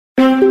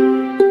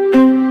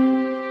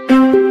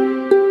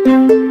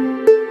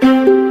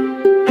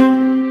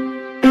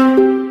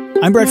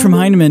I'm Brett from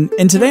Heinemann,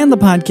 and today on the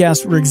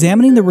podcast, we're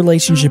examining the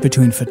relationship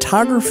between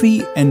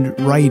photography and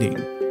writing.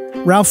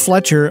 Ralph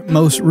Fletcher,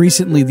 most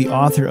recently the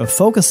author of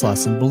Focus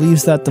Lesson,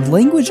 believes that the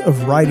language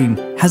of writing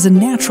has a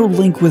natural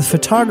link with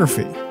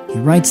photography. He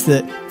writes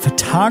that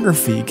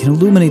photography can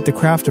illuminate the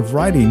craft of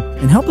writing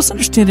and help us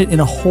understand it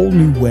in a whole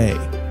new way.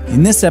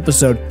 In this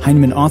episode,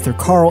 Heinemann author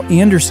Carl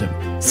Anderson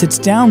sits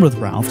down with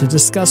Ralph to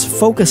discuss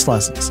focus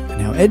lessons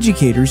and how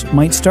educators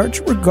might start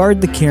to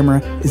regard the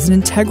camera as an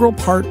integral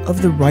part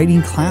of the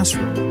writing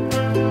classroom.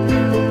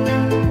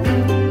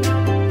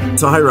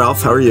 So hi,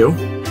 Ralph. How are you?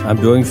 I'm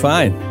doing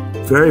fine.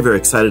 Very, very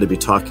excited to be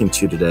talking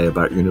to you today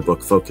about your new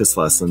book, Focus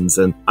Lessons.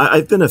 And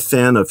I've been a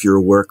fan of your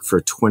work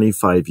for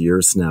 25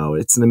 years now.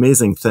 It's an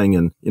amazing thing.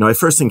 And, I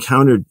first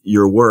encountered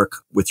your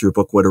work with your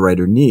book, What a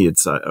Writer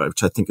Needs,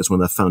 which I think is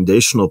one of the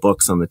foundational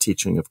books on the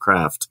teaching of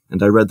craft.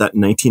 And I read that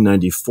in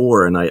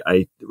 1994. And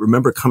I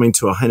remember coming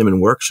to a Heinemann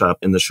workshop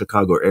in the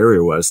Chicago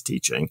area where I was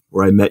teaching,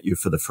 where I met you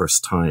for the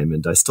first time.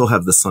 And I still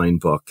have the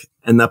signed book.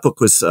 And that book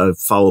was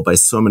followed by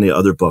so many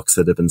other books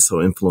that have been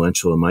so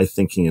influential in my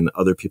thinking and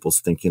other people's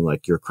thinking,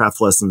 like your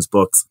craft lessons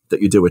books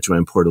that you did with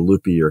Joanne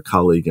Portaluppi, your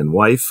colleague and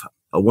wife.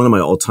 One of my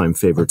all-time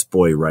favorites,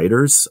 Boy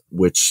Writers,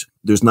 which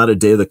there's not a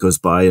day that goes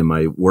by in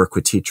my work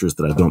with teachers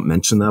that I don't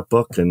mention that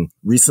book. And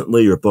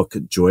recently, your book,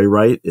 Joy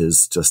Write,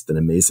 is just an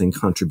amazing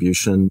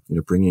contribution,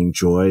 bringing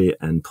joy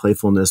and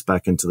playfulness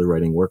back into the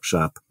writing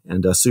workshop.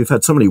 And so you've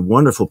had so many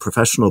wonderful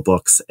professional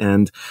books.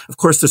 And of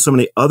course, there's so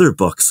many other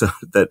books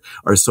that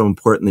are so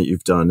important that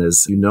you've done.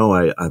 As you know,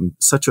 I'm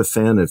such a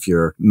fan of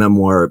your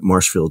memoir,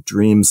 Marshfield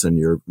Dreams, and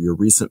your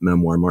recent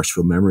memoir,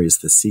 Marshfield Memories,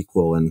 the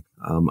sequel. And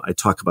I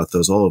talk about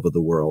those all over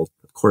the world.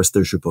 Of course,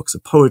 there's your books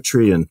of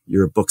poetry and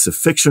your books of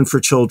fiction for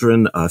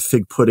children,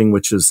 Fig Pudding,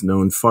 which is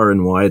known far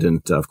and wide,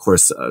 and of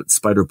course,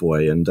 Spider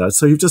Boy. And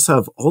so you just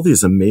have all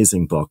these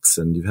amazing books,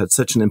 and you've had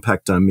such an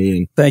impact on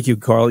me. Thank you,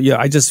 Carl. Yeah,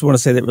 I just want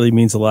to say that really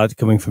means a lot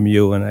coming from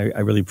you, and I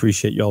really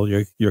appreciate all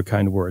your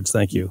kind words.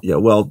 Thank you. Yeah,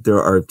 well,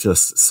 there are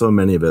just so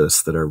many of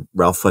us that are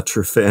Ralph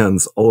Fletcher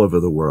fans all over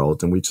the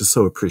world, and we just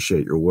so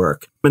appreciate your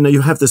work. And now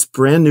you have this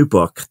brand new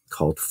book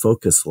called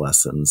Focus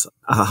Lessons,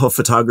 how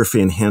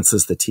photography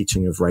enhances the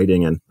teaching of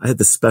writing. And I had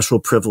the special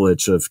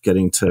privilege of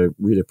getting to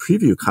read a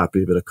preview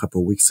copy of it a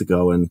couple of weeks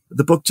ago. And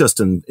the book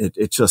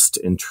it just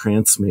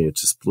entranced me. It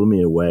just blew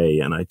me away.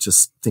 And I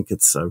just think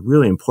it's a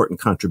really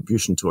important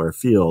contribution to our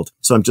field.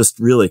 So I'm just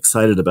really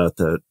excited about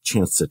the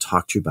chance to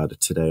talk to you about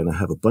it today. And I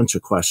have a bunch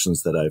of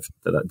questions that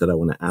I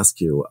want to ask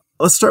you.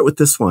 Let's start with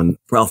this one.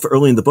 Ralph,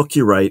 early in the book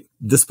you write,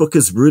 this book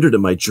is rooted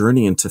in my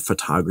journey into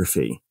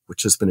photography,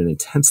 which has been an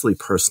intensely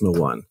personal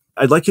one.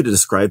 I'd like you to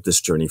describe this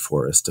journey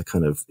for us to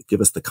kind of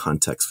give us the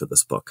context for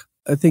this book.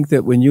 I think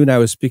that when you and I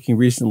were speaking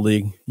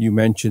recently, you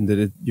mentioned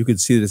that you could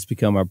see that it's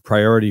become a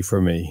priority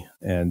for me.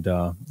 And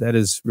that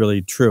is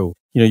really true.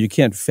 You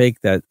can't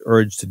fake that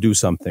urge to do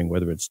something,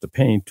 whether it's to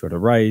paint or to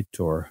write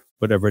or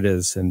whatever it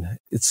is. And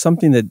it's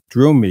something that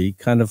drew me,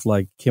 kind of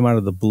like came out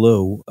of the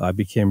blue. I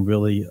became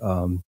really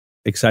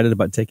excited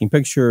about taking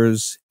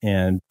pictures.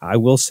 And I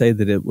will say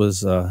that it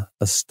was a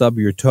stub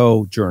your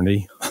toe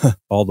journey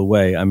all the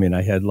way. I mean,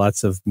 I had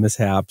lots of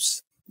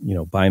mishaps,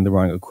 buying the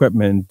wrong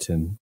equipment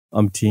and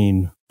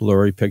umpteen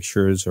blurry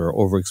pictures or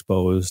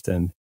overexposed.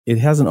 And it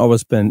hasn't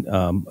always been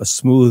a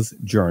smooth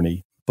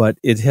journey, but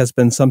it has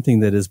been something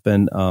that has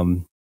been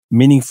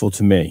meaningful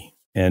to me.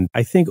 And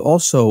I think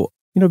also,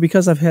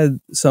 because I've had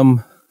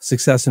some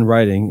success in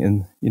writing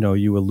and,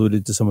 you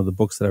alluded to some of the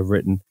books that I've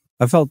written,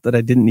 I felt that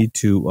I didn't need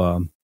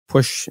to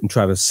push and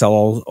try to sell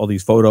all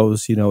these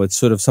photos. It's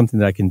sort of something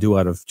that I can do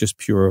out of just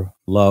pure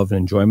love and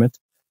enjoyment.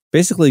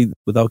 Basically,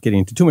 without getting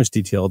into too much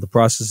detail, the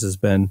process has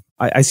been,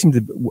 I seem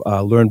to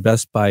learn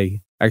best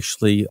by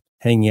actually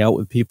hanging out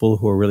with people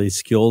who are really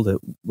skilled at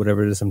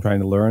whatever it is I'm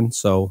trying to learn.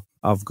 So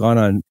I've gone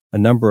on a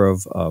number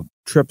of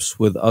trips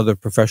with other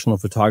professional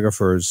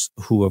photographers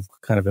who have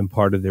kind of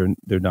imparted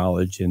their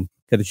knowledge and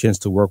get a chance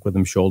to work with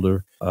them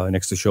shoulder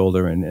next to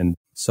shoulder. And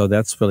so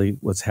that's really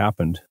what's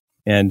happened.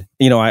 And,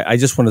 I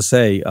just want to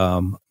say,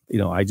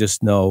 I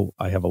just know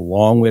I have a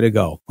long way to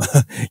go.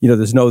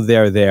 There's no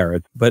there.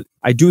 But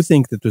I do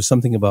think that there's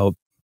something about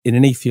in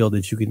any field,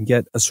 if you can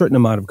get a certain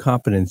amount of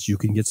competence, you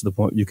can get to the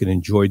point you can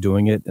enjoy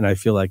doing it. And I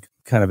feel like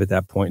kind of at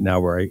that point now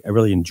where I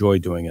really enjoy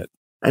doing it.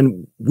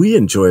 And we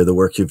enjoy the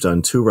work you've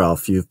done too,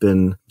 Ralph. You've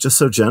been just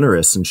so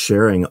generous in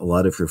sharing a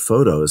lot of your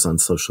photos on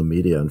social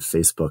media, on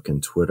Facebook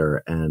and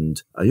Twitter.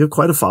 And you have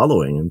quite a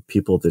following and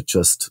people that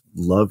just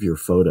love your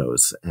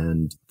photos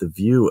and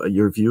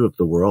your view of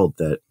the world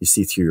that you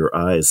see through your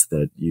eyes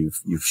that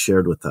you've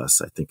shared with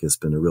us, I think has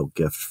been a real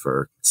gift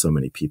for so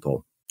many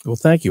people. Well,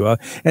 thank you.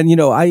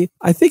 And,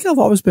 I think I've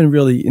always been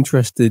really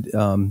interested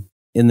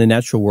in the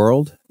natural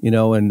world,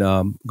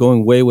 and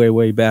going way, way,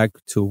 way back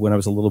to when I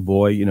was a little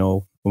boy,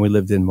 when we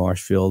lived in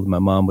Marshfield, my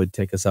mom would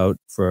take us out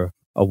for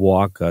a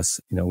walk.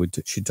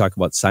 She'd talk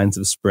about signs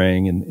of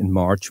spring in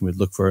March, and we'd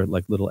look for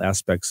like little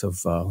aspects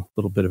of a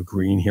little bit of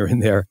green here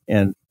and there.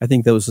 And I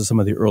think those are some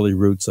of the early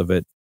roots of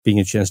it. being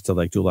a chance to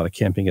like do a lot of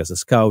camping as a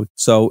scout.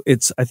 So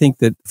I think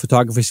that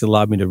photography has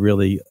allowed me to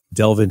really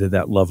delve into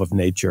that love of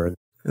nature.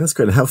 That's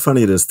great. And how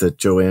funny it is that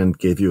Joanne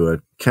gave you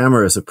a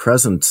camera as a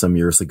present some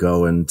years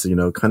ago and,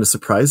 kind of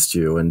surprised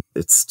you. And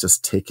it's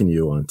just taken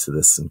you onto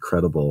this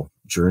incredible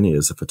journey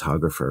as a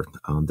photographer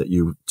that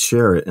you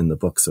share in the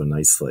book so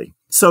nicely.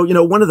 So,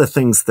 one of the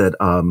things that,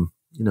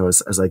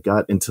 as I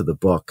got into the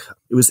book,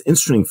 it was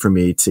interesting for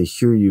me to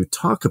hear you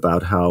talk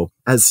about how,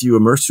 as you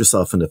immersed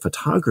yourself into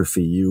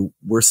photography, you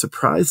were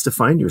surprised to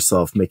find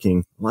yourself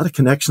making a lot of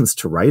connections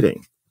to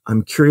writing.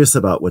 I'm curious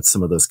about what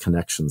some of those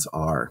connections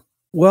are.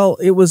 Well,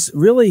 it was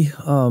really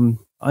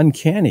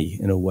uncanny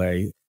in a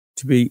way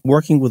to be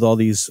working with all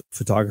these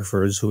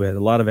photographers who had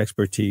a lot of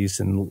expertise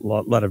and a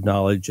lot of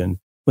knowledge. And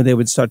when they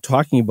would start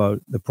talking about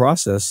the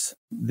process,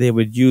 they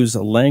would use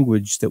a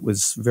language that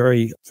was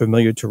very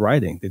familiar to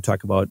writing. They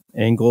talk about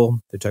angle,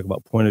 they talk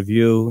about point of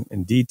view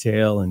and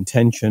detail and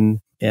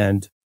tension.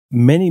 And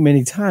many,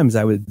 many times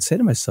I would say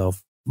to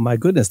myself, my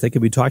goodness, they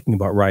could be talking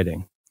about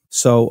writing.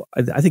 So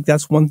I think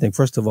that's one thing.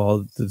 First of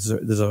all,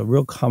 there's a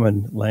real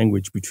common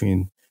language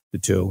between the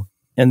two.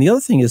 And the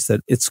other thing is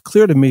that it's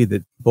clear to me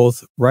that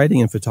both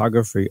writing and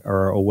photography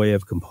are a way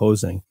of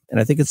composing. And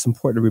I think it's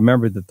important to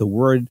remember that the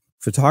word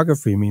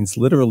photography means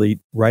literally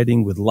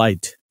writing with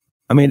light.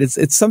 I mean,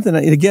 it's something,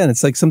 again,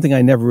 it's like something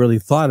I never really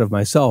thought of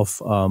myself.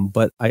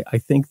 But I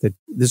think that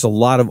there's a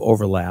lot of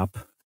overlap.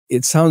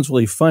 It sounds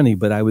really funny,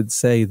 but I would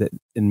say that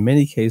in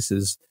many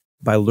cases,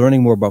 by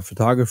learning more about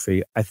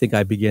photography, I think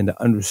I began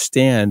to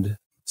understand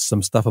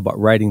some stuff about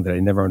writing that I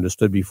never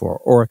understood before,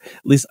 or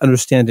at least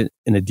understand it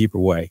in a deeper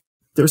way.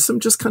 There's some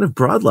just kind of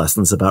broad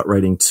lessons about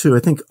writing too. I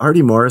think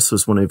Artie Morris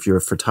was one of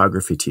your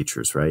photography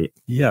teachers, right?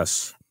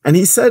 Yes. And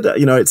he said,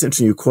 it's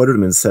interesting, you quoted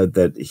him and said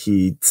that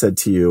he said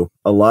to you,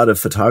 a lot of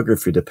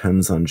photography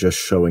depends on just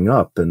showing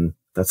up. And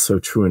that's so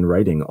true in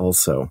writing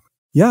also.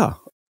 Yeah.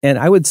 And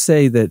I would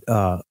say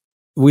that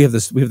we have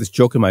this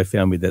joke in my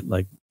family that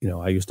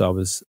I used to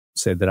always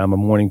say that I'm a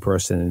morning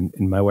person,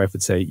 and my wife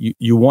would say,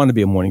 you want to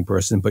be a morning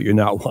person, but you're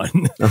not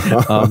one.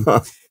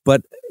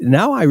 But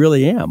now I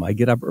really am. I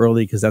get up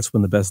early because that's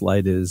when the best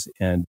light is.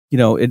 And,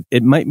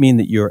 it might mean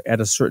that you're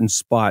at a certain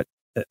spot,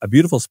 a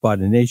beautiful spot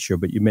in nature,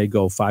 but you may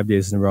go 5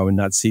 days in a row and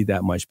not see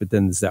that much. But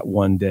then there's that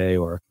one day,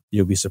 or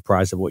you'll be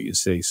surprised at what you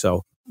see.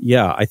 So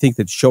yeah, I think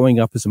that showing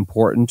up is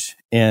important,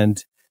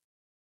 and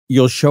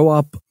you'll show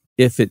up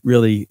if it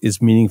really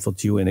is meaningful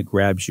to you and it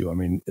grabs you. I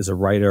mean, as a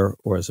writer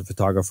or as a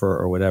photographer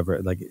or whatever,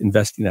 like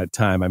investing that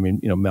time. I mean,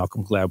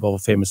 Malcolm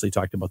Gladwell famously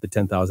talked about the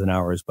 10,000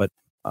 hours, but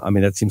I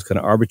mean, that seems kind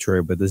of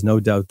arbitrary, but there's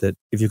no doubt that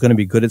if you're going to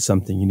be good at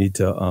something, you need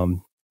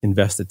to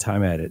invest the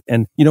time at it.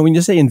 And, when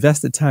you say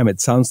invest the time, it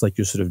sounds like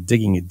you're sort of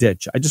digging a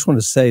ditch. I just want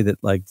to say that,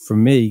 for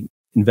me,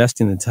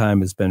 investing the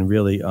time has been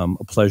really a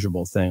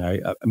pleasurable thing.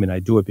 I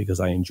do it because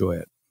I enjoy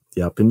it.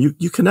 Yep. And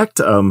you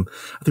connect, I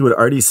think what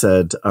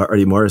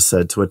Artie Morris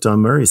said to what Don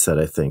Murray said,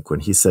 I think,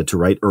 when he said to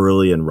write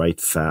early and write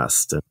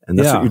fast. And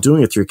that's what you're doing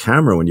with your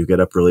camera when you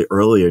get up really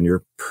early and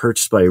you're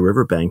perched by a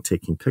riverbank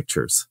taking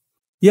pictures.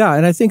 Yeah.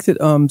 And I think that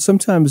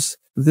sometimes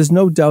there's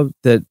no doubt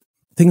that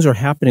things are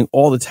happening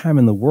all the time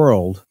in the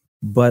world,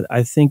 but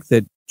I think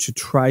that to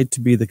try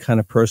to be the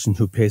kind of person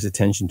who pays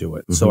attention to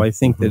it. Mm-hmm. So I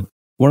think that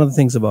one of the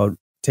things about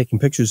taking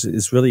pictures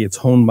is really it's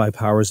honed my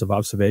powers of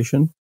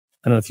observation.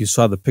 I don't know if you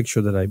saw the picture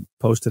that I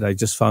posted. I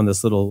just found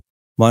this little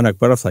monarch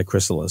butterfly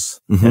chrysalis.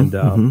 And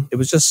it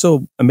was just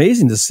so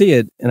amazing to see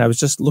it. And I was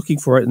just looking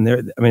for it. And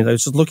I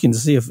was just looking to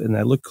see and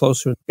I looked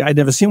closer. I'd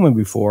never seen one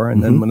before.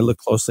 And then when I looked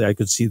closely, I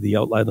could see the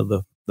outline of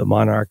the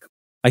monarch.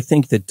 I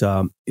think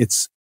that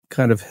it's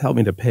kind of helped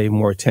me to pay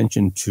more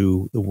attention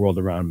to the world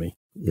around me.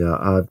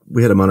 Yeah,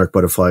 we had a monarch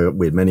butterfly.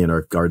 We had many in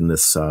our garden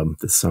this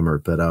summer,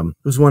 but there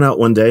was one out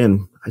one day,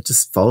 and I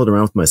just followed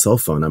around with my cell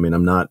phone. I mean,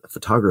 I'm not a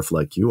photographer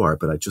like you are,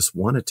 but I just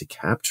wanted to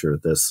capture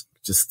this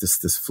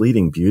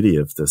fleeting beauty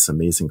of this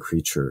amazing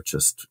creature,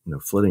 just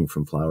flitting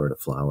from flower to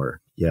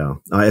flower. Yeah,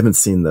 I haven't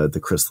seen the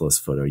chrysalis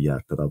photo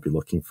yet, but I'll be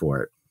looking for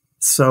it.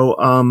 So,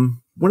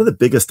 one of the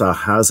biggest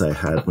ahas I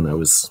had when I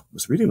was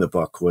reading the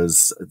book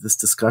was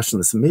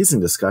this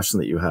amazing discussion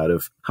that you had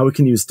of how we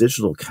can use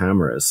digital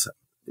cameras,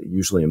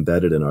 usually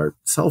embedded in our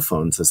cell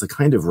phones, as a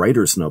kind of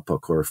writer's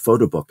notebook or a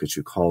photo book, as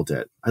you called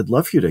it. I'd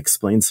love for you to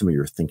explain some of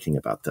your thinking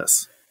about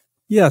this.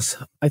 Yes,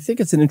 I think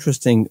it's an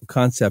interesting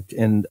concept,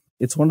 and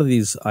it's one of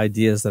these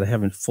ideas that I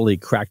haven't fully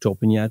cracked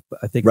open yet. But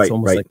I think it's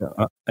almost like,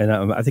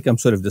 I think I'm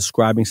sort of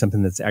describing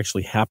something that's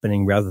actually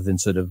happening rather than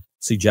sort of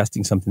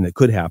suggesting something that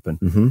could happen.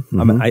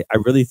 I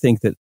really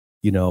think that,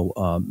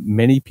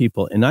 many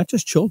people, and not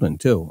just children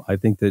too, I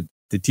think that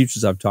the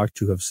teachers I've talked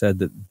to have said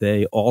that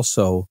they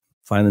also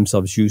find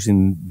themselves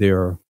using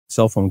their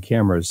cell phone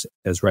cameras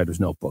as writer's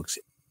notebooks.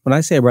 When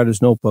I say a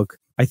writer's notebook,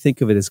 I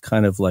think of it as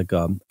kind of like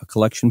a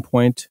collection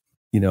point.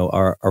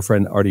 Our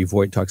friend Artie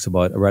Voigt talks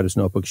about a writer's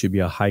notebook should be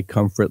a high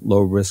comfort, low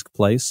risk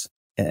place.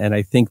 And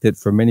I think that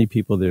for many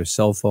people, their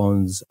cell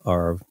phones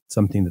are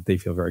something that they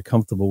feel very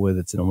comfortable with.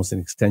 It's almost an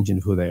extension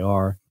of who they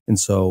are. And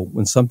so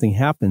when something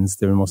happens,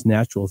 their most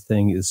natural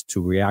thing is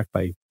to react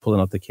by pulling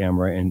out the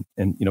camera and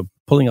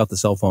pulling out the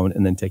cell phone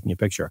and then taking a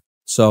picture.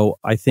 So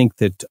I think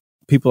that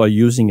people are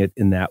using it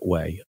in that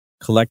way,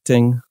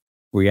 collecting,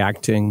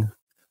 reacting,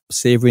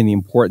 savoring the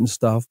important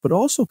stuff, but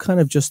also kind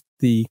of just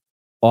the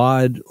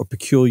odd or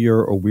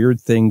peculiar or weird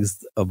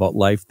things about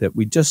life that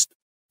we just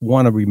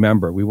want to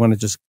remember. We want to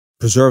just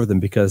preserve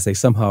them because they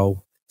somehow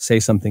say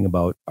something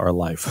about our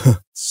life.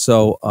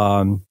 So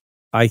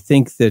I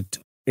think that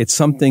it's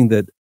something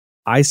that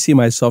I see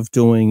myself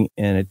doing,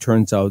 and it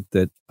turns out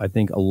that I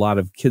think a lot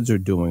of kids are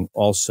doing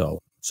also.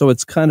 So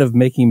it's kind of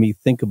making me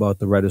think about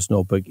the writer's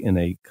notebook in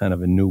a kind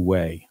of a new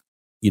way.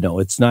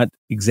 It's not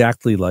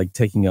exactly like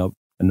taking up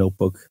a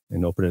notebook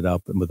and open it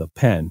up with a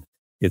pen.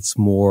 It's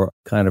more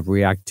kind of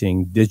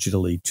reacting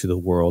digitally to the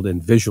world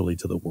and visually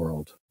to the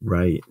world.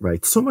 Right.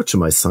 So much of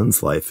my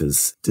son's life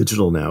is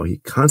digital now. He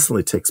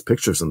constantly takes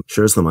pictures and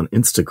shares them on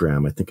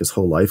Instagram. I think his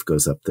whole life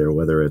goes up there,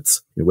 whether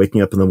it's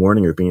waking up in the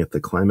morning or being at the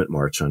climate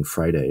march on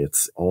Friday.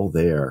 It's all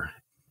there.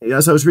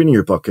 As I was reading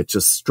your book, it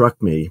just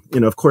struck me,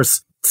 of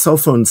course, cell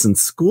phones in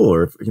school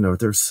are,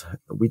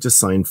 we just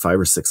signed 5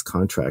 or 6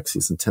 contracts.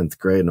 He's in 10th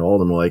grade, and all of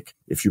them are like,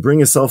 if you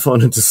bring a cell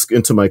phone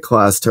into my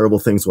class, terrible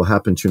things will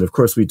happen to you. And of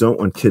course, we don't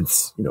want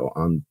kids,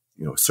 on,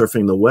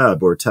 surfing the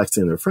web or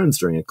texting their friends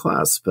during a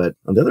class. But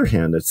on the other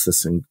hand, it's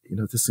this,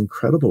 this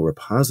incredible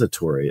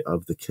repository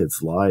of the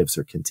kids' lives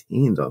are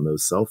contained on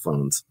those cell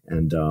phones.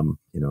 And,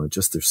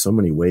 just there's so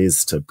many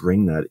ways to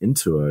bring that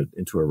into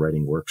a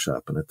writing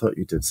workshop. And I thought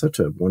you did such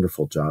a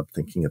wonderful job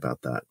thinking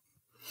about that.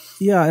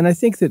 Yeah, and I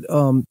think that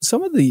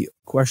some of the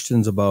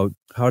questions about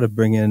how to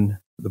bring in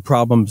the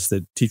problems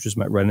that teachers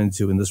might run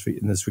into in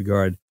this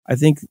regard, I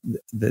think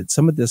that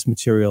some of this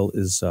material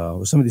is,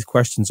 some of these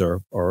questions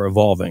are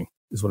evolving,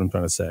 is what I'm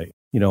trying to say.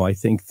 I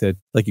think that,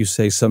 like you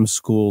say, some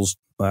schools,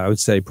 I would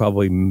say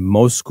probably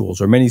most schools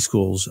or many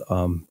schools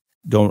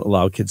don't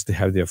allow kids to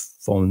have their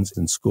phones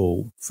in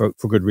school for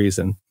good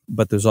reason.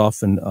 But there's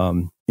often,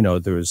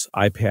 there's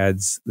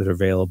iPads that are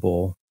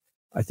available.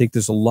 I think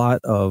there's a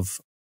lot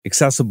of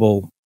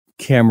accessible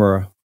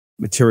camera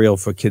material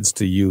for kids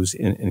to use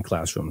in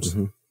classrooms.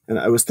 Mm-hmm. And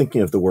I was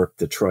thinking of the work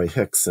that Troy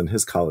Hicks and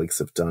his colleagues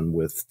have done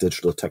with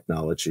digital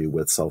technology,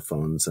 with cell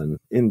phones, and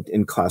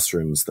in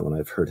classrooms, when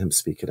I've heard him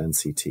speak at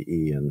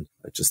NCTE, and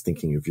just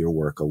thinking of your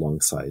work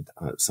alongside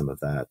some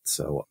of that.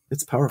 So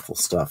it's powerful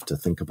stuff to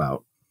think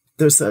about.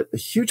 There's a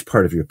huge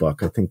part of your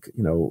book. I think,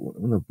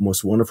 one of the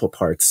most wonderful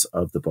parts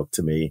of the book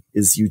to me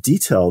is you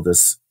detail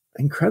this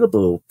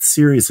incredible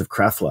series of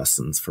craft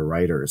lessons for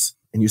writers.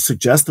 And you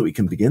suggest that we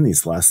can begin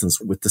these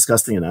lessons with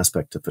discussing an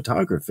aspect of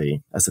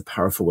photography as a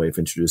powerful way of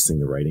introducing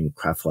the writing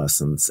craft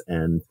lessons.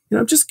 And,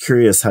 I'm just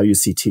curious how you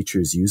see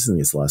teachers using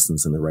these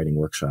lessons in the writing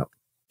workshop.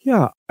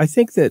 Yeah, I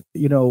think that,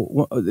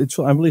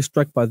 I'm really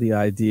struck by the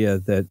idea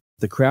that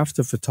the craft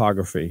of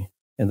photography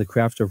and the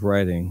craft of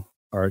writing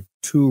are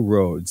 2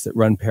 roads that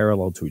run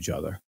parallel to each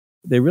other.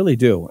 They really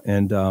do.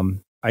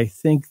 And I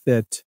think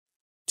that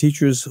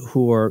teachers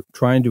who are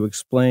trying to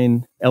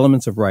explain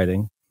elements of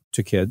writing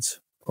to kids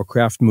or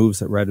craft moves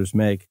that writers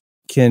make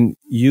can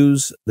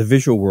use the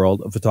visual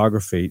world of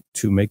photography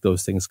to make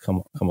those things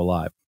come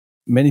alive.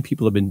 Many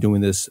people have been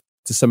doing this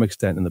to some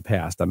extent in the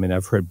past. I mean,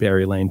 I've heard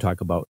Barry Lane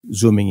talk about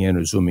zooming in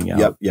or zooming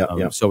out.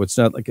 Yep. So it's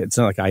not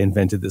like I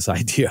invented this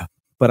idea,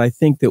 but I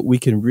think that we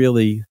can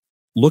really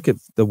look at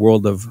the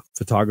world of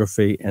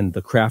photography and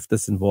the craft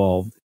that's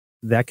involved.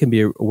 That can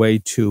be a way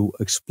to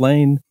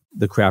explain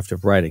the craft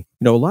of writing.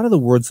 A lot of the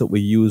words that we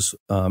use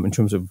in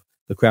terms of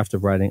the craft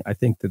of writing, I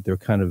think that they're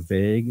kind of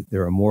vague,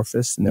 they're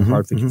amorphous, and they're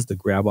hard for kids to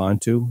grab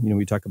onto.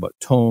 We talk about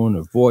tone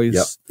or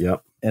voice.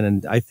 Yep.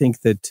 And I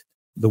think that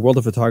the world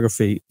of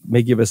photography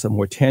may give us a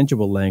more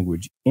tangible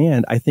language.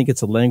 And I think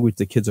it's a language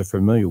that kids are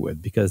familiar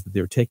with because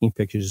they're taking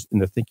pictures and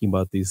they're thinking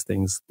about these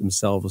things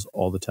themselves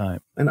all the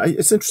time. And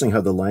it's interesting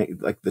how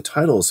the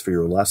titles for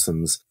your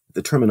lessons,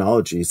 the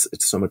terminologies,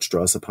 it so much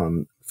draws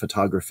upon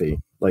photography.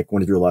 Like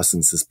one of your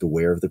lessons is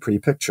beware of the pretty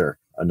picture.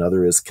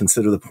 Another is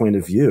consider the point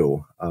of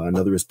view.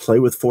 Another is play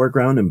with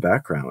foreground and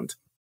background.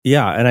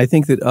 Yeah. And I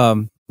think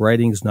that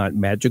writing is not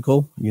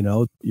magical.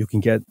 You can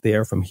get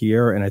there from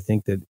here. And I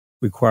think that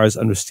requires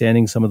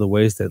understanding some of the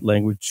ways that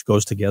language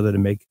goes together to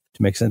make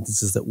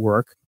sentences that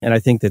work. And I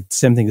think that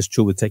same thing is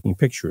true with taking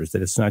pictures,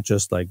 that it's not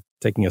just like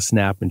taking a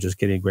snap and just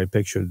getting a great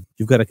picture.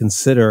 You've got to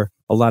consider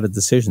a lot of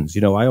decisions.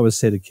 I always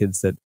say to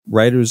kids that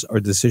writers are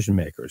decision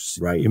makers.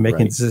 Right. You're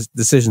making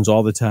decisions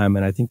all the time.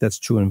 And I think that's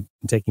true in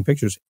taking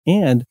pictures.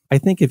 And I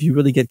think if you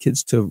really get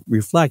kids to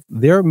reflect,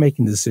 they're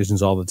making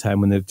decisions all the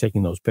time when they're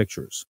taking those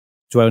pictures.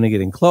 Do I want to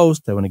get in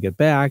close? Do I want to get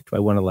back? Do I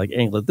want to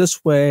angle it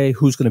this way?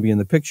 Who's going to be in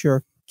the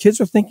picture? Kids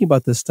are thinking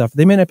about this stuff.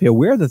 They may not be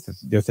aware that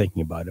they're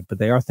thinking about it, but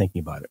they are thinking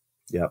about it.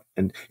 Yeah.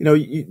 And,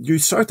 you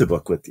start the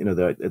book with,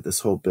 this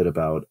whole bit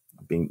about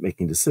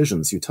making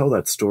decisions. You tell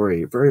that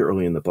story very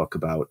early in the book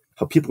about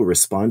how people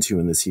respond to you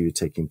when they see you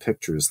taking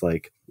pictures,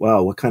 like,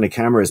 wow, what kind of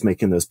camera is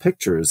making those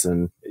pictures?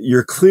 And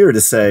you're clear to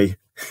say,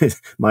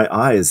 my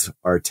eyes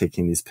are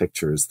taking these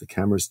pictures. The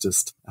camera's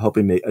just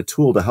helping me, a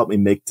tool to help me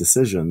make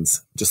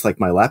decisions. Just like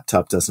my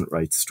laptop doesn't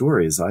write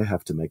stories, I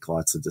have to make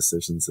lots of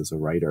decisions as a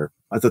writer.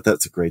 I thought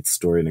that's a great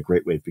story and a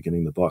great way of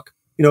beginning the book.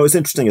 You know, it was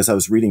interesting as I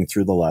was reading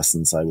through the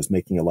lessons, I was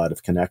making a lot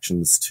of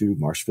connections to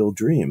Marshfield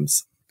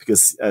Dreams.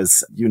 Because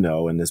as you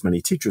know, and as many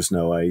teachers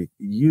know, I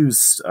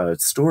use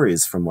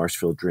stories from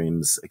Marshfield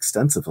Dreams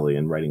extensively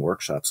in writing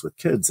workshops with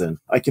kids. And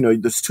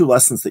there's two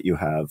lessons that you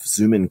have: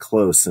 zoom in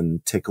close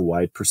and take a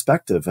wide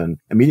perspective. And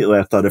immediately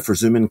I thought, if for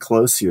zoom in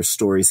close, your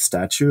story's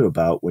statue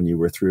about when you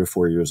were 3 or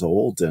 4 years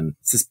old. And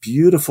it's this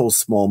beautiful,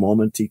 small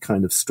moment-y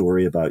kind of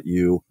story about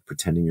you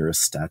pretending you're a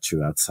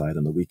statue outside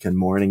on the weekend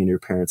morning and your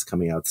parents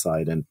coming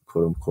outside and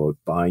quote unquote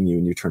buying you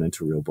and you turn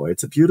into a real boy.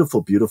 It's a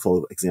beautiful,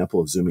 beautiful example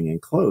of zooming in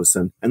close.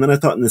 And then I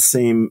thought in the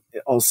same,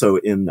 also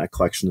in that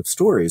collection of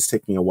stories,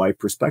 taking a wide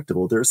perspective,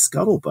 well, there's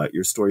Scuttlebutt,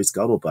 your story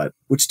Scuttlebutt,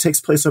 which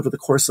takes place over the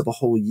course of a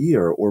whole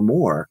year or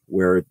more,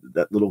 where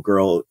that little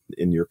girl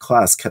in your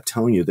class kept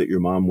telling you that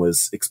your mom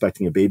was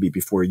expecting a baby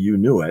before you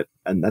knew it.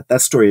 And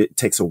that story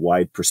takes a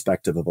wide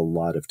perspective of a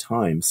lot of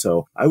time.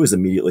 So I was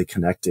immediately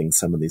connecting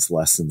some of these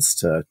lessons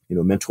to,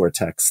 mentor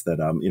texts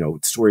that,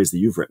 stories that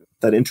you've written,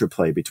 that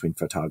interplay between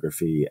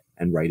photography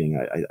and writing.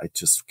 I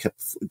just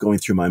kept going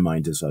through my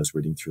mind as I was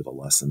reading through the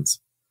lessons.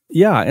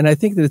 Yeah. And I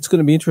think that it's going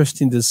to be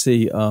interesting to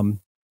see,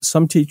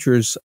 some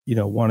teachers,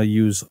 want to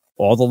use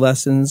all the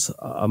lessons.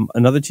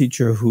 Another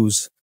teacher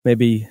who's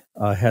maybe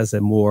has a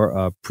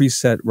more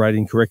preset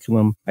writing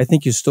curriculum, I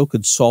think you still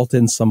could salt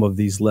in some of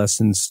these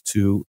lessons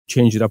to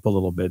change it up a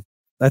little bit.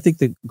 I think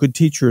that good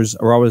teachers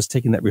are always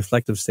taking that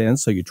reflective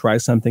stance. So you try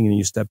something and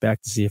you step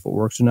back to see if it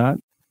works or not.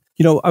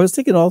 I was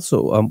thinking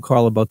also,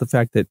 Carl, about the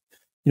fact that,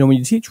 when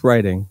you teach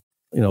writing,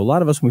 a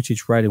lot of us, when we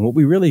teach writing, what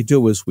we really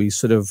do is we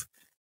sort of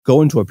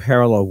go into a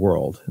parallel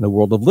world, in the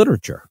world of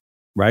literature,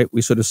 right?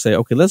 We sort of say,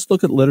 okay, let's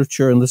look at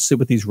literature and let's see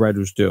what these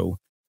writers do.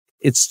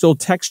 It's still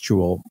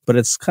textual, but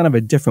it's kind of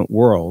a different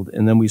world.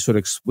 And then we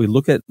we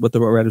look at what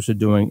the writers are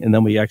doing, and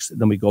then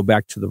we go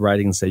back to the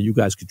writing and say, you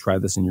guys could try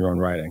this in your own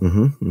writing.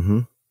 Mm-hmm, mm-hmm.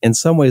 In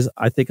some ways,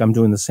 I think I'm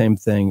doing the same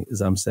thing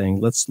as I'm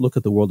saying, let's look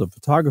at the world of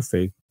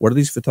photography. What are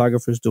these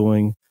photographers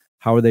doing?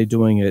 How are they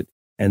doing it?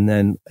 And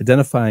then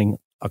identifying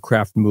a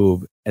craft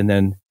move and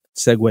then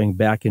segueing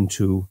back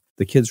into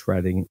the kids'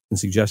 writing and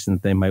suggesting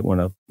that they might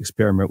want to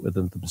experiment with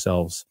it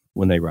themselves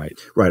when they write.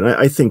 Right.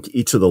 I think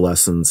each of the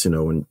lessons,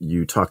 when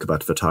you talk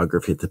about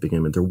photography at the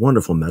beginning, they're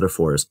wonderful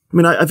metaphors. I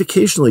mean, I've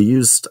occasionally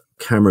used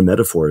camera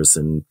metaphors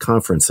in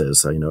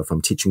conferences. If I'm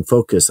teaching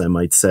focus, I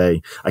might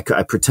say, I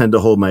pretend to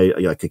hold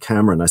a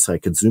camera and I say I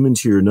could zoom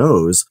into your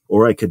nose,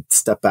 or I could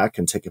step back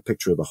and take a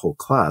picture of the whole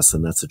class.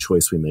 And that's a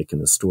choice we make in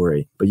the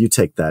story. But you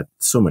take that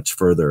so much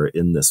further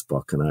in this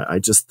book. And I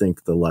just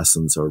think the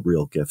lessons are a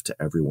real gift to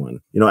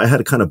everyone. I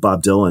had a kind of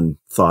Bob Dylan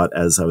thought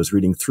as I was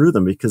reading through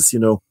them, because,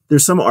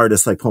 there's some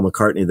artists like Paul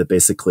McCartney that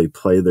basically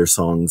play their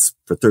songs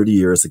for 30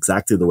 years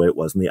exactly the way it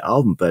was in the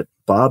album. But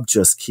Bob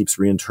just keeps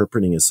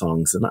reinterpreting his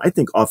songs, and I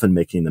think often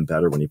making them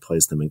better when he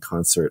plays them in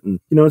concert. And,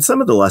 in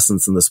some of the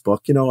lessons in this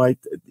book,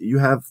 you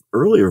have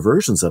earlier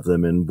versions of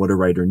them in What a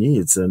Writer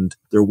Needs, and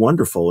they're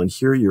wonderful. And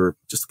here you're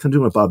just kind of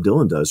doing what Bob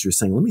Dylan does. You're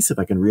saying, let me see if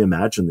I can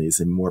reimagine these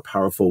in more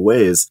powerful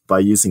ways by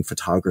using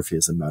photography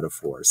as a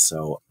metaphor.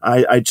 So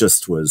I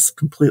just was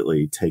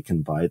completely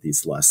taken by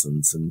these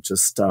lessons, and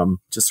just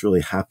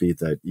really happy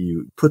that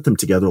you put them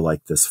together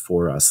like this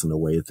for us in a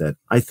way that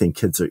I think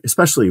kids are,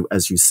 especially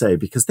as you say,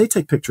 because they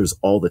take pictures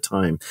all the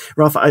time.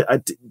 Ralph,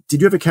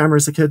 did you have a camera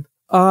as a kid?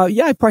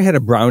 Yeah, I probably had a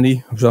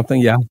Brownie or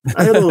something. Yeah.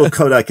 I had a little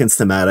Kodak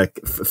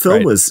Instamatic. Film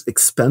Right. was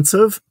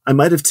expensive. I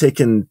might have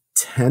taken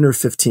 10 or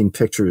 15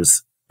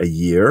 pictures a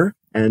year.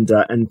 And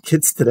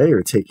kids today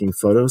are taking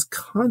photos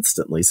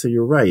constantly. So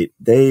you're right.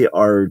 They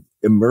are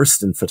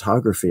immersed in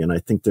photography. And I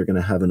think they're going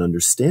to have an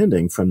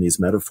understanding from these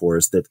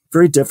metaphors that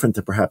very different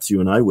than perhaps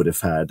you and I would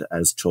have had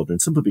as children,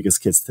 simply because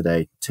kids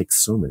today take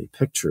so many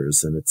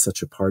pictures and it's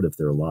such a part of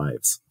their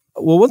lives.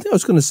 Well, one thing I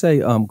was going to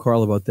say,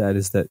 Carl, about that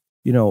is that,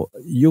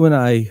 you and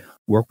I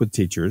work with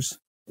teachers.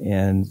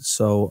 And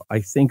so I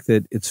think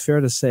that it's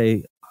fair to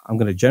say, I'm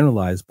going to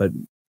generalize, but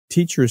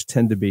teachers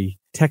tend to be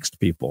text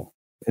people.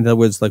 In other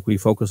words, like we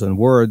focus on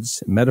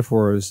words, and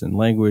metaphors, and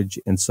language.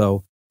 And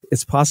so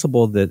it's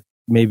possible that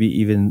maybe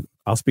even,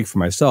 I'll speak for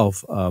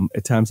myself,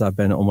 at times I've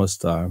been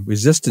almost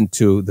resistant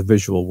to the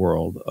visual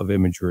world of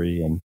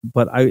imagery.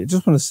 But I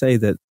just want to say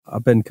that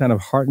I've been kind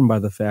of heartened by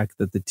the fact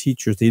that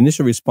the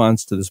initial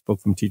response to this book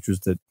from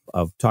teachers that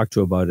I've talked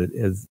to about it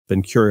has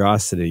been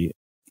curiosity.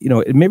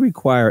 It may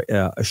require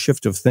a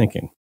shift of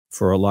thinking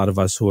for a lot of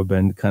us who have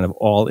been kind of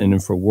all in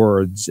for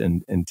words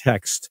and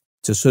text,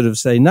 to sort of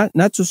say, not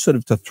just sort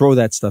of to throw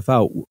that stuff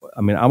out.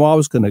 I mean, I'm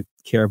always going to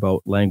care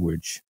about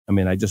language. I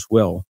mean, I just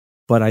will.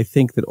 But I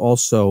think that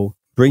also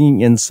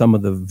bringing in some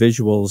of the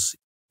visuals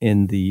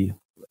in the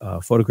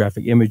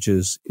photographic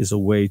images is a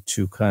way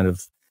to kind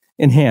of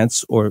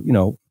enhance or,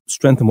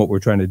 strengthen what we're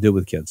trying to do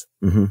with kids.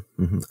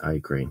 Mm-hmm, mm-hmm, I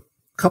agree.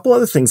 A couple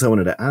other things I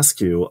wanted to ask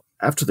you.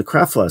 after the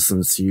craft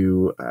lessons,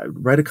 you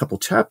write a couple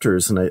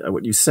chapters, and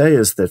what you say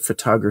is that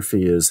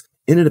photography is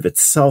in and of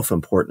itself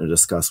important to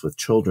discuss with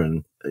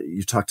children.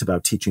 You talked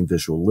about teaching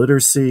visual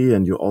literacy,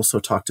 and you also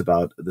talked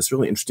about this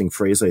really interesting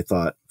phrase, I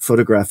thought,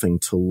 photographing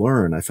to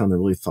learn. I found that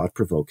really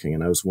thought-provoking,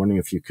 and I was wondering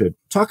if you could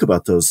talk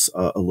about those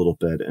a little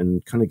bit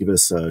and kind of give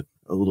us a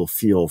little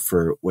feel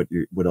for what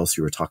else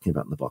you were talking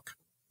about in the book.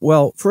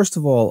 Well, first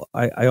of all,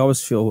 I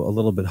always feel a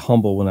little bit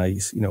humble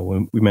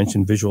when we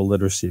mention visual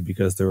literacy,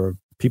 because there are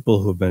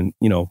people who have been,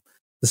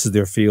 this is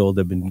their field.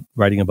 They've been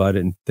writing about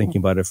it and thinking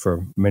about it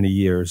for many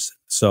years.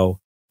 So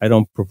I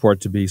don't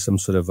purport to be some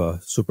sort of a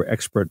super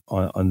expert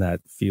on that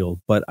field.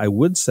 But I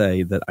would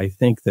say that I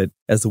think that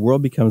as the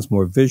world becomes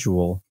more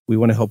visual, we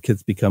want to help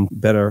kids become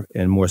better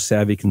and more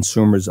savvy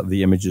consumers of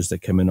the images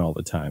that come in all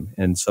the time.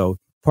 And so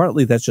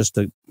partly that's just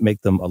to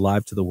make them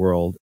alive to the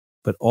world,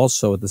 but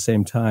also at the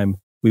same time,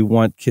 we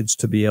want kids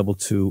to be able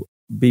to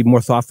be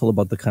more thoughtful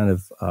about the kind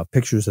of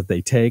pictures that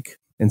they take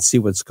and see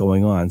what's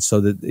going on. So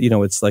that,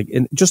 it's like,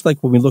 and just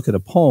like when we look at a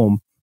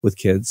poem with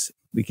kids,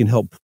 we can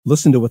help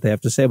listen to what they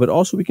have to say, but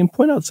also we can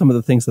point out some of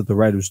the things that the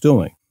writer's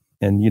doing.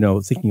 And,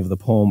 thinking of the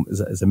poem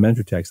as a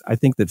mentor text, I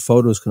think that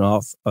photos can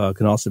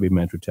also be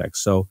mentor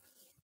text. So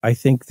I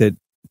think that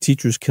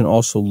teachers can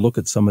also look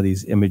at some of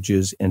these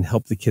images and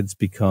help the kids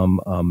become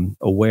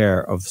aware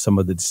of some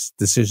of the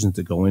decisions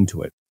that go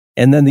into it.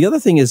 And then the other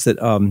thing is that,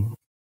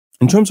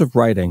 in terms of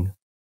writing,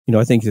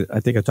 I think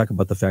I talk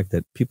about the fact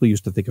that people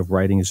used to think of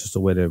writing as just a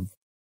way to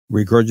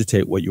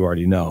regurgitate what you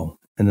already know.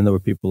 And then there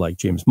were people like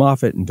James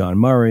Moffat and Don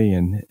Murray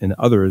and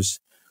others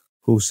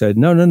who said,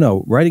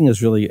 no, writing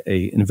is really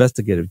an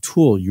investigative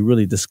tool. You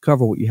really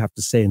discover what you have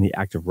to say in the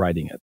act of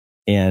writing it.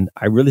 And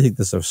I really think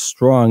there's a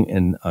strong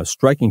and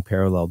striking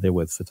parallel there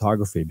with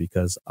photography,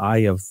 because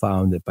I have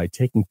found that by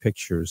taking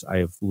pictures, I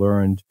have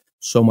learned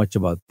so much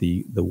about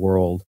the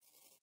world.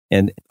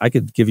 And I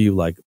could give you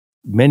like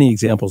many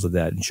examples of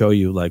that and show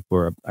you like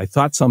where I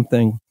thought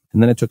something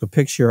and then I took a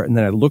picture and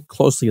then I looked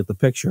closely at the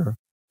picture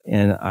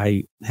and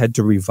I had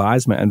to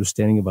revise my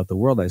understanding about the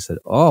world. I said,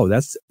 oh,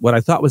 that's what I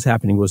thought was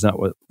happening was not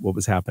what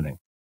was happening.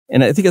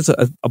 And I think it's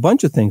a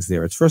bunch of things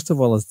there. It's first of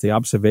all, it's the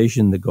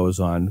observation that goes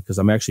on, because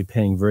I'm actually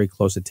paying very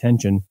close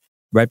attention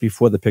right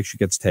before the picture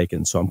gets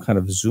taken. So I'm kind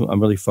of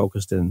I'm really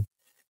focused in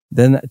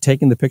then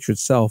taking the picture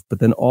itself, but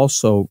then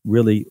also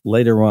really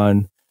later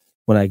on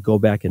when I go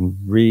back and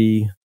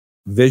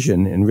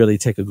revision and really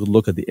take a good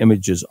look at the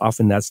images,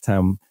 often that's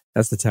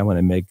the time when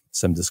I make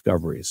some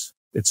discoveries.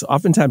 It's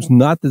oftentimes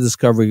not the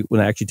discovery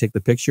when I actually take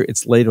the picture.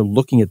 It's later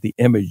looking at the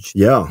image.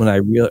 Yeah. When I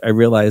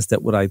realized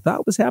that what I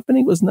thought was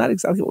happening was not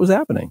exactly what was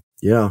happening.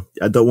 Yeah.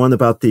 The one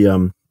about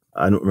the,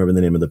 I don't remember the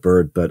name of the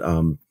bird, but,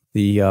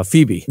 the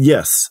Phoebe.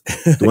 Yes.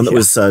 The one that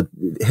was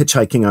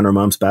hitchhiking on her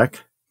mom's back.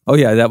 Oh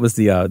yeah. That was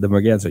the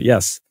merganser.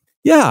 Yes.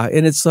 Yeah.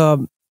 And it's, I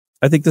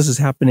think this is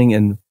happening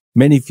in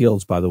many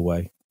fields, by the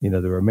way.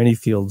 There are many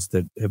fields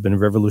that have been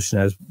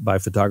revolutionized by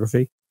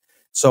photography.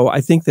 So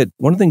I think that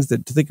one of the things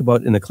that to think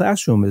about in the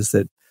classroom is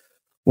that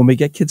when we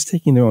get kids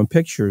taking their own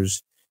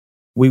pictures,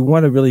 we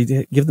want to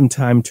really give them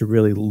time to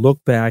really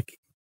look back,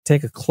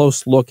 take a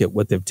close look at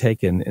what they've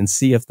taken and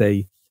see if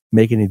they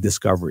make any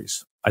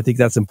discoveries. I think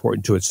that's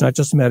important too. It's not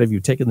just a matter of you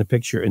taking the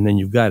picture and then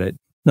you've got it.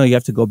 No, you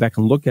have to go back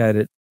and look at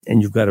it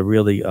and you've got to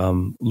really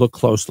look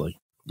closely.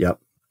 Yep.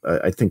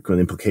 I think one of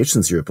the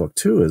implications of your book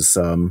too is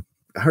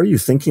how are you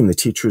thinking the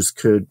teachers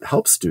could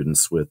help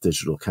students with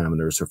digital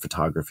cameras or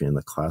photography in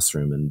the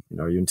classroom? And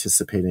are you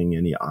anticipating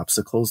any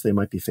obstacles they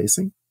might be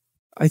facing?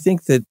 I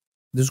think that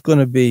there's going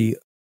to be,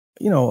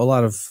 a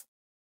lot of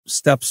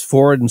steps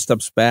forward and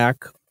steps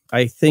back.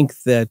 I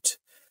think that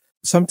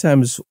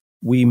sometimes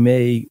we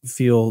may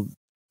feel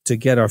to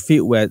get our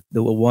feet wet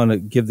that we'll want to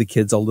give the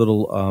kids a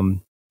little,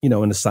 an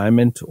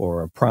assignment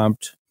or a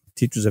prompt.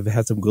 Teachers have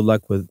had some good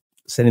luck with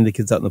sending the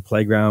kids out in the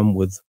playground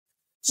with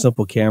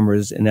simple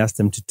cameras and ask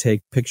them to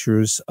take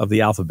pictures of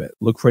the alphabet.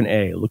 Look for an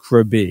A, look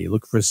for a B,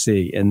 look for a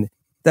C. And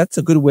that's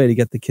a good way to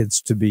get the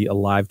kids to be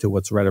alive to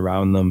what's right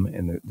around them.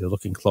 And they're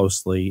looking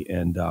closely.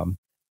 And,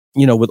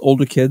 with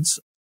older kids,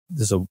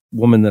 there's a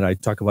woman that I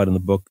talk about in the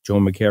book,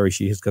 Joan McCary.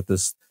 She has got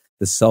this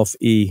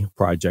Self-E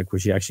project where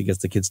she actually gets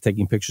the kids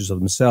taking pictures of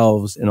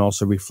themselves and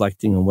also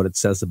reflecting on what it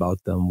says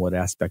about them, what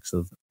aspects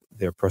of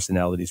their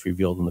personalities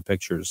revealed in the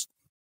pictures.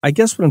 I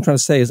guess what I'm trying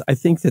to say is I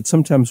think that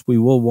sometimes we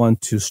will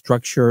want to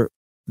structure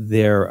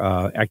their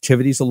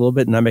activities a little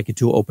bit and not make it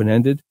too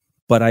open-ended.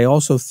 But I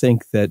also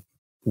think that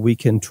we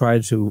can try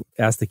to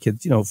ask the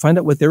kids, find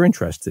out what they're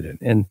interested in.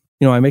 And,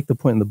 I make the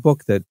point in the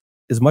book that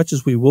as much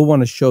as we will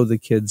want to show the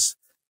kids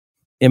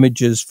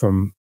images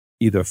from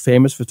either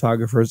famous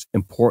photographers,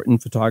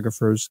 important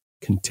photographers,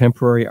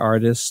 contemporary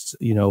artists,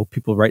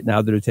 people right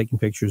now that are taking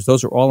pictures,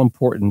 those are all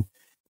important.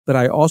 But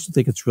I also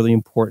think it's really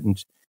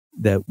important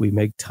that we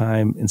make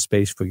time and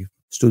space for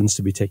students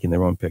to be taking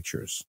their own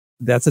pictures.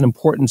 That's an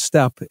important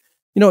step.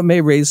 It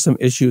may raise some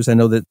issues. I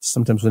know that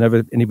sometimes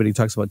whenever anybody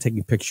talks about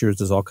taking pictures,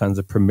 there's all kinds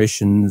of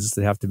permissions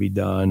that have to be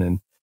done. And,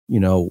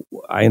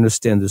 I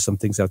understand there's some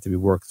things that have to be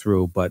worked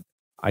through, but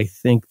I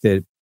think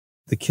that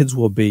the kids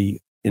will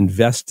be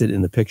invested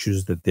in the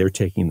pictures that they're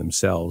taking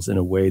themselves in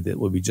a way that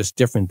will be just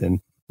different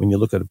than when you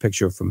look at a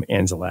picture from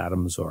Ansel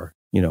Adams or,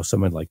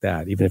 someone like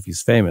that, even if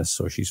he's famous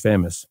or she's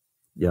famous.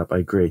 Yep, I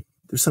agree.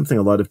 There's something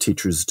a lot of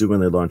teachers do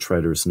when they launch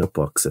writers'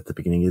 notebooks at the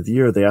beginning of the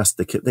year. They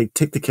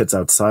take the kids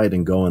outside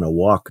and go on a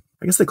walk.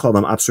 I guess they call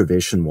them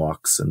observation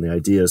walks. And the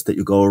idea is that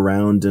you go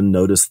around and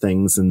notice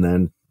things and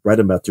then write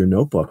about their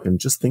notebook. And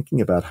just thinking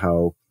about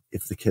how,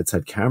 if the kids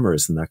had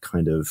cameras and that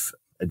kind of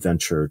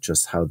adventure,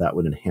 just how that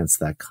would enhance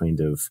that kind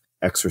of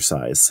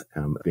exercise,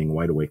 being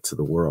wide awake to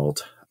the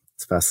world.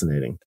 It's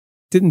fascinating.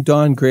 Didn't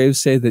Don Graves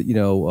say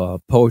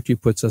that, poetry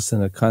puts us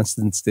in a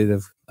constant state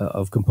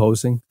of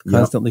composing,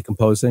 constantly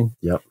composing?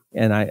 Yep.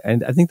 And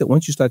I think that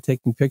once you start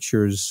taking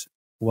pictures,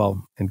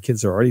 and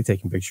kids are already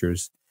taking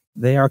pictures,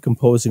 they are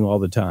composing all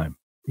the time.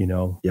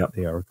 Yep.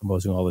 They are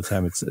composing all the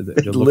time.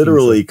 They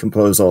literally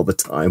compose all the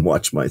time.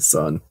 Watch my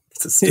son.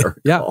 It's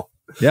hysterical.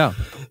 Yeah.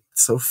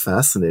 It's so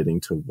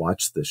fascinating to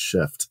watch this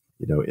shift,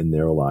 in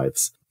their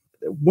lives.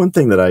 One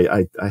thing that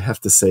I have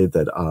to say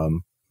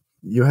that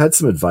you had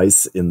some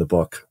advice in the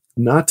book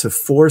not to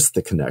force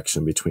the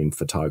connection between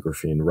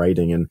photography and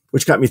writing, and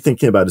which got me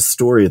thinking about a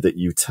story that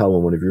you tell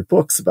in one of your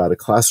books about a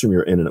classroom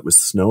you're in, and it was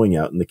snowing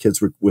out, and the kids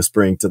were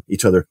whispering to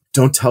each other,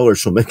 "Don't tell her,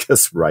 she'll make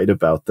us write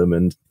about them."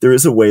 And there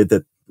is a way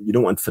that you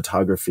don't want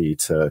photography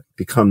to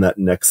become that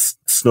next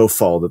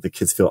snowfall that the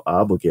kids feel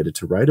obligated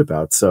to write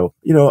about. So,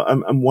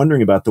 I'm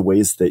wondering about the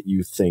ways that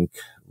you think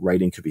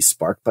writing could be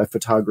sparked by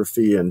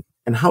photography and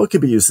how it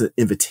could be used as an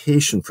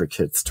invitation for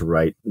kids to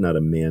write, not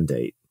a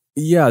mandate.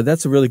 Yeah,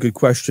 that's a really good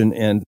question.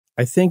 And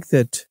I think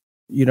that,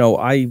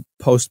 I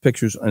post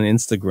pictures on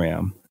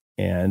Instagram,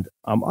 and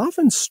I'm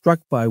often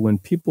struck by when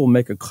people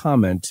make a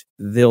comment,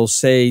 they'll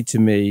say to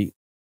me,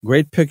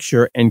 "Great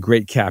picture and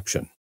great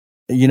caption."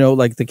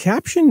 Like the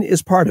caption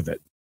is part of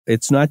it.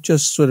 It's not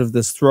just sort of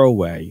this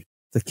throwaway.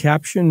 The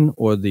caption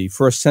or the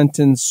first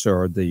sentence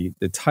or the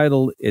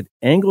title, it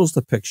angles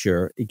the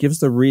picture. It gives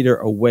the reader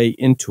a way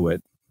into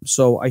it.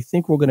 So I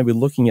think we're going to be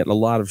looking at a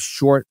lot of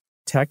short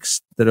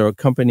text that are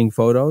accompanying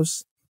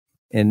photos.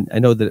 And I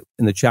know that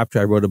in the chapter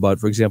I wrote about,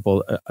 for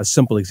example, a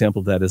simple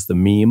example of that is the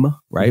meme,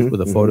 right? With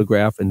a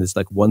photograph, and there's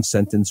like one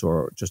sentence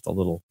or just a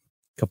little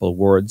couple of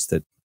words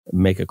that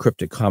make a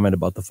cryptic comment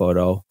about the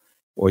photo,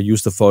 or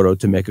use the photo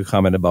to make a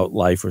comment about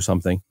life or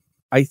something.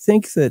 I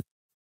think that,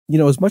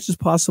 as much as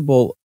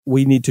possible,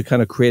 we need to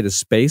kind of create a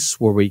space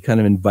where we kind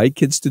of invite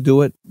kids to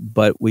do it,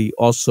 but we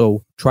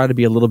also try to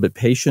be a little bit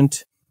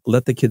patient,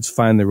 let the kids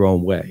find their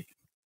own way.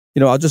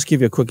 I'll just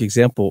give you a quick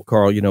example,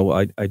 Carl.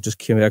 I just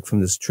came back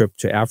from this trip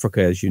to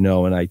Africa, as you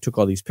know, and I took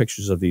all these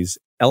pictures of these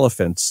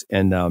elephants.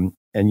 And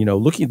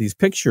looking at these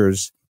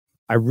pictures,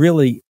 I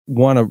really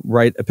want to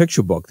write a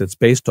picture book that's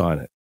based on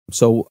it.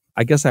 So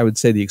I guess I would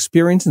say the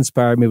experience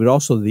inspired me, but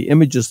also the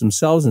images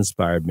themselves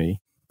inspired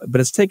me. But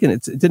it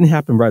didn't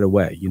happen right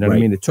away. You know what I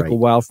mean? It took a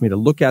while for me to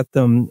look at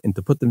them and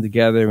to put them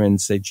together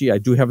and say, gee, I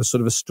do have a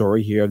sort of a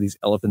story here. These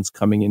elephants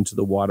coming into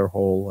the water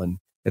hole and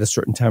at a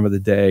certain time of the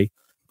day.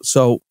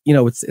 So,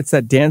 it's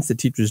that dance that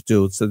teachers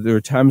do. So there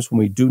are times when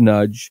we do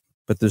nudge,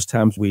 but there's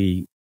times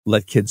we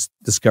let kids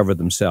discover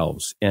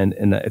themselves.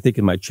 And I think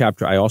in my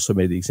chapter, I also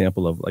made the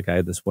example of, like, I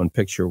had this one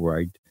picture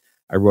where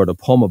I wrote a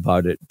poem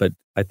about it, but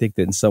I think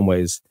that in some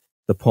ways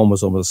the poem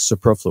was almost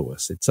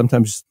superfluous. It's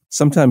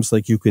sometimes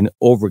like you can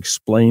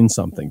over-explain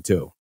something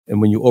too. And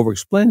when you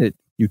over-explain it,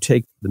 you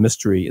take the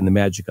mystery and the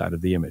magic out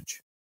of the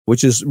image,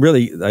 which is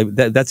really,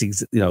 that's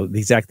the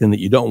exact thing that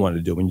you don't want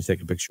to do when you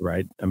take a picture,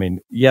 right? I mean,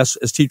 yes,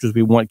 as teachers,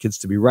 we want kids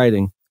to be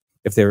writing.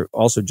 If they're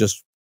also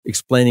just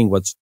explaining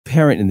what's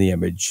apparent in the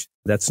image,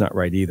 that's not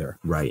right either.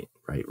 Right.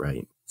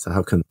 So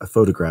how can a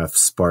photograph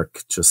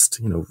spark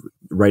just,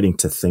 writing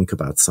to think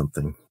about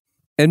something?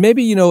 And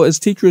maybe, as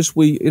teachers,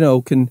 we,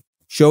 can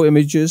show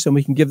images and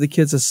we can give the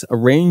kids a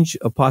range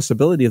of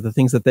possibility of the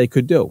things that they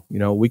could do.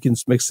 We can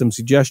make some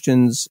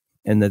suggestions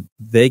and that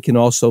they can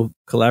also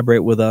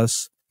collaborate with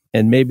us.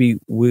 And maybe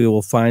we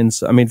will find,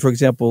 for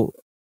example,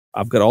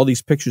 I've got all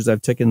these pictures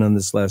I've taken on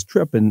this last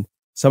trip, and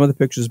some of the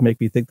pictures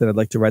make me think that I'd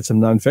like to write some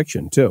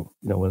nonfiction too.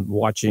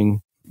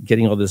 When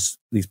getting all these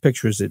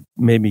pictures, it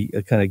made me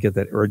kind of get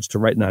that urge to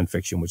write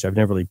nonfiction, which I've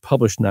never really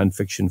published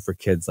nonfiction for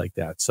kids like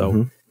that.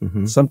 So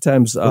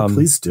sometimes,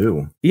 please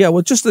do. Yeah,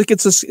 well, just like I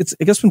guess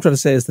what I'm trying to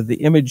say is that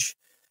the image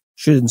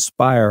should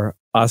inspire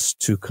us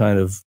to kind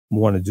of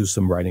want to do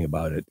some writing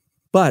about it,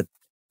 but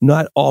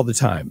not all the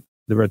time.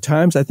 There are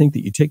times I think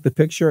that you take the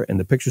picture and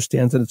the picture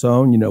stands on its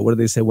own. What do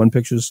they say? One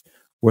picture's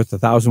worth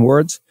 1,000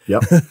 words.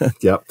 Yep.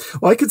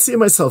 Well, I could see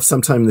myself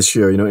sometime this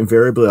year,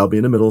 invariably I'll be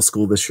in a middle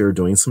school this year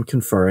doing some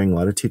conferring, a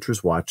lot of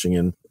teachers watching,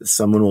 and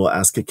someone will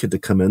ask a kid to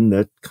come in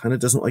that kind of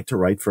doesn't like to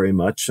write very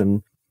much.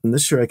 And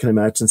this year I can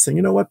imagine saying,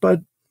 you know what,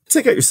 bud,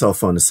 take out your cell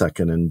phone a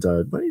second and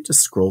why don't you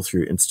just scroll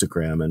through your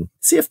Instagram and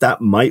see if that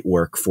might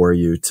work for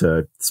you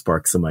to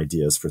spark some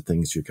ideas for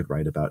things you could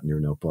write about in your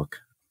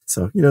notebook.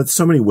 So, there's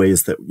so many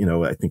ways that,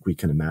 I think we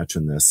can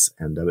imagine this,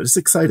 and it's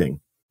exciting.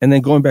 And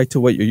then going back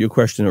to what your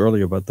question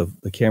earlier about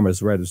the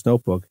camera's writer's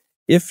notebook,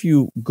 if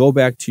you go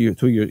back to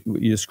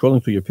you're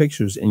scrolling through your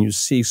pictures and you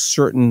see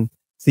certain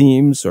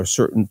themes or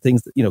certain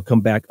things that,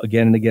 come back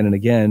again and again and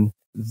again,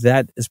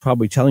 that is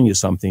probably telling you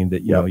something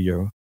that,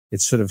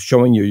 it's sort of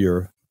showing you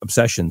your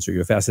obsessions or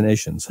your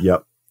fascinations.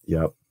 Yep.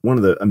 One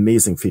of the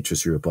amazing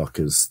features of your book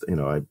is,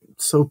 I'm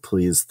so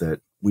pleased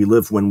that we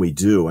live when we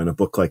do, and a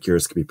book like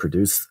yours can be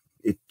produced.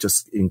 It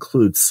just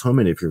includes so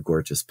many of your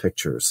gorgeous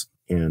pictures.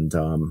 And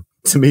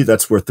to me,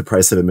 that's worth the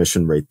price of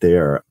admission right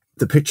there.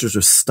 The pictures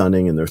are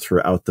stunning and they're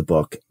throughout the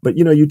book. But,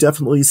 you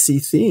definitely see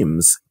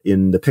themes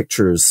in the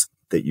pictures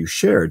that you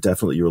share.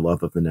 Definitely your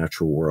love of the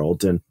natural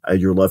world and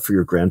your love for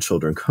your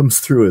grandchildren comes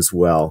through as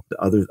well.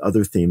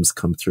 Other themes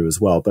come through as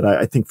well. But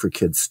I think for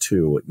kids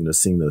too,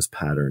 seeing those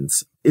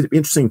patterns, it'd be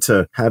interesting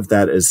to have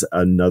that as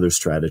another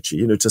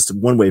strategy. Just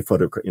one way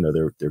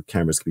their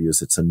cameras could be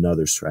used. It's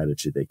another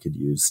strategy they could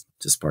use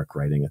to spark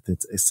writing. I think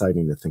it's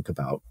exciting to think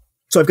about.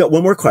 So I've got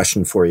one more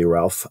question for you,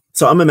 Ralph.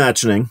 So I'm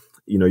imagining,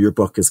 your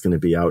book is going to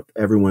be out.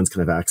 Everyone's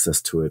going to have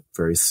access to it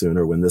very soon,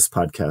 or when this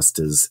podcast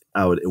is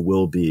out, it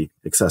will be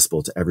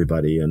accessible to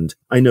everybody. And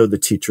I know the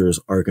teachers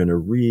are going to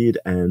read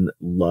and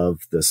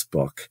love this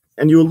book.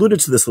 And you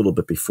alluded to this a little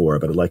bit before,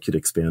 but I'd like you to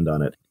expand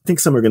on it. I think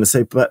some are going to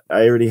say, but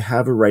I already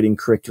have a writing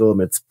curriculum.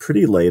 It's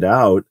pretty laid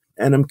out.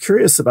 And I'm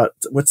curious about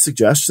what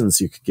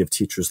suggestions you could give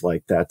teachers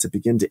like that to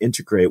begin to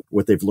integrate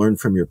what they've learned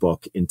from your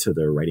book into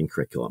their writing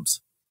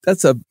curriculums.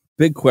 That's a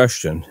big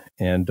question.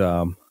 And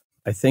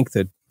I think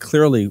that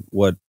clearly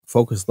what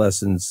Focus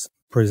Lessons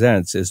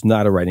presents is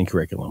not a writing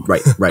curriculum.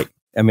 Right.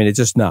 I mean, it's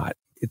just not.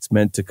 It's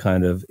meant to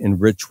kind of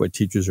enrich what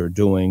teachers are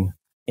doing.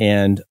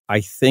 And I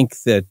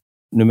think that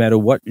no matter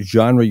what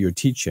genre you're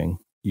teaching,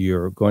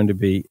 you're going to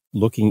be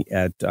looking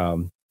at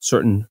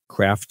certain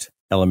craft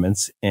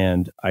elements.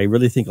 And I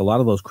really think a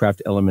lot of those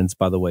craft elements,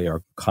 by the way,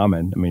 are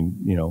common. I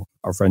mean,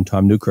 our friend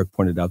Tom Newkirk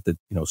pointed out that,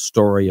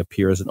 story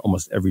appears in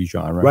almost every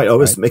genre. Right. I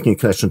was making a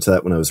connection to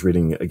that when I was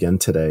reading again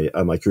today.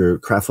 Like your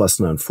craft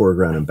lesson on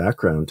foreground and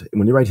background.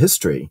 When you write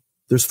history,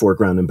 there's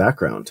foreground and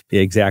background.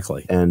 Yeah,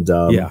 exactly. And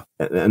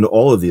and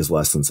all of these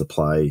lessons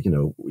apply.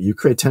 You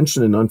create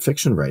tension in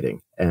nonfiction writing,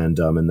 and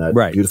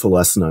that beautiful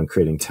lesson on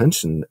creating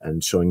tension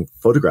and showing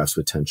photographs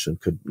with tension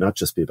could not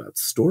just be about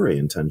story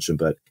and tension,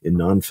 but in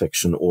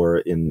nonfiction or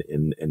in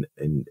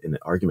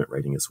argument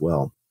writing as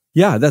well.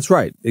 Yeah, that's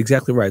right.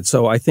 Exactly right.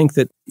 So I think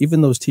that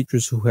even those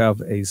teachers who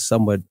have a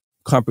somewhat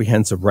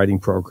comprehensive writing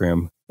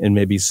program and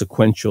maybe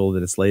sequential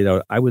that it's laid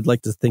out, I would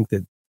like to think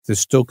that there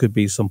still could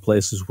be some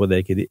places where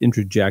they could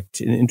interject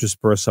and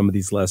intersperse some of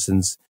these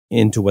lessons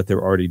into what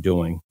they're already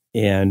doing.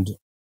 And,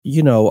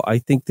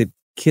 I think that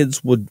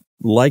kids would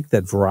like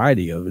that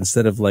variety of,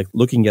 instead of like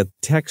looking at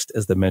text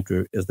as the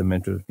mentor,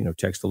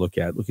 text to look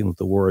at, looking at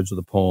the words of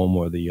the poem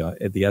or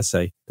the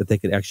essay, that they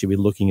could actually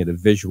be looking at a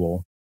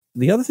visual.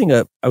 The other thing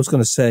I was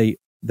going to say,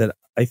 that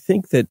I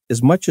think that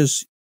as much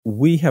as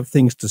we have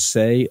things to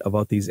say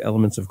about these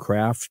elements of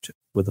craft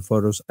with the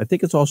photos, I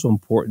think it's also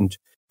important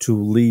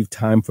to leave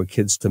time for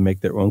kids to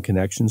make their own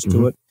connections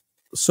to it.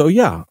 So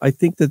yeah, I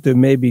think that there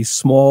may be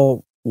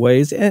small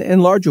ways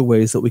and larger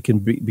ways that we can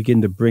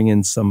begin to bring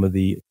in some of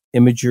the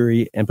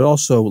imagery but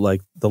also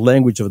like the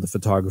language of the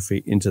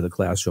photography into the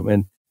classroom.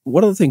 And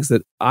one of the things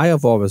that I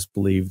have always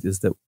believed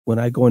is that when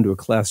I go into a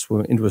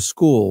classroom, into a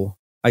school,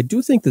 I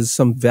do think there's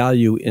some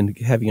value in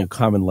having a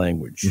common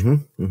language.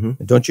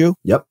 Don't you?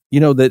 Yep.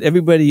 That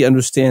everybody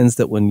understands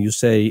that when you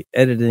say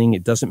editing,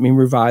 it doesn't mean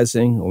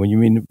revising. Or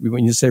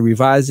when you say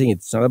revising,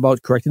 it's not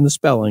about correcting the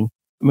spelling.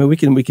 I mean, we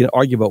can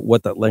argue about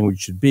what that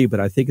language should be, but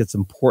I think it's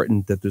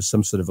important that there's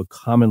some sort of a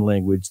common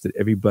language that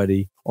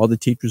everybody, all the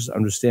teachers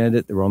understand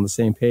it. They're on the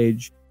same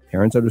page.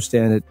 Parents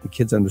understand it. The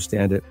kids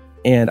understand it.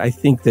 And I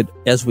think that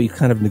as we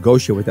kind of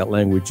negotiate what that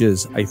language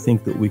is, I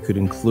think that we could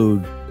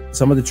include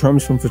some of the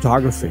terms from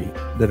photography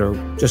that are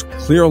just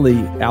clearly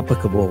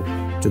applicable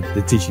to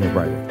the teaching of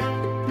writing.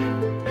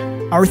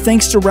 Our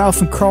thanks to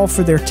Ralph and Carl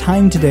for their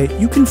time today.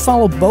 You can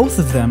follow both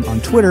of them on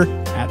Twitter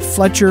at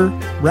Fletcher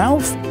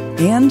Ralph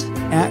and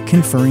at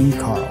Conferring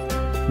Carl.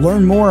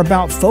 Learn more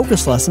about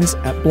Focus Lessons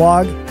at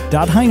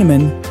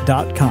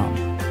blog.heinemann.com.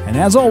 And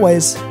as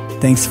always,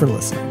 thanks for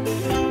listening.